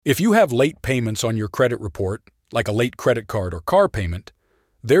If you have late payments on your credit report, like a late credit card or car payment,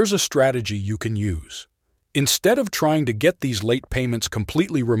 there's a strategy you can use. Instead of trying to get these late payments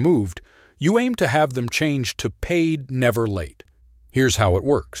completely removed, you aim to have them changed to paid, never late. Here's how it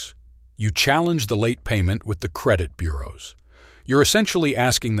works. You challenge the late payment with the credit bureaus. You're essentially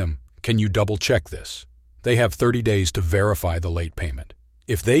asking them, can you double-check this? They have 30 days to verify the late payment.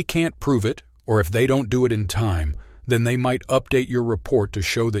 If they can't prove it, or if they don't do it in time, then they might update your report to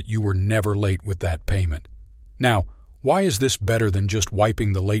show that you were never late with that payment. Now, why is this better than just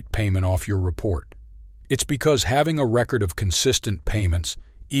wiping the late payment off your report? It's because having a record of consistent payments,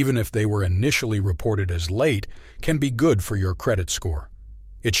 even if they were initially reported as late, can be good for your credit score.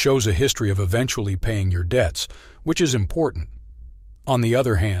 It shows a history of eventually paying your debts, which is important. On the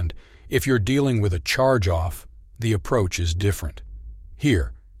other hand, if you're dealing with a charge-off, the approach is different.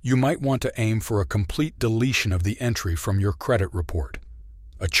 Here, you might want to aim for a complete deletion of the entry from your credit report.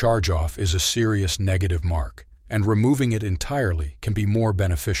 A charge-off is a serious negative mark, and removing it entirely can be more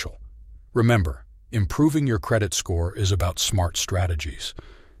beneficial. Remember, improving your credit score is about smart strategies.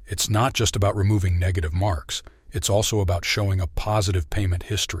 It's not just about removing negative marks, it's also about showing a positive payment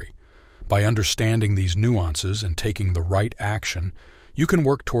history. By understanding these nuances and taking the right action, you can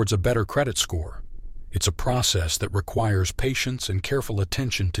work towards a better credit score. It's a process that requires patience and careful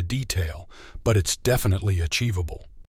attention to detail, but it's definitely achievable.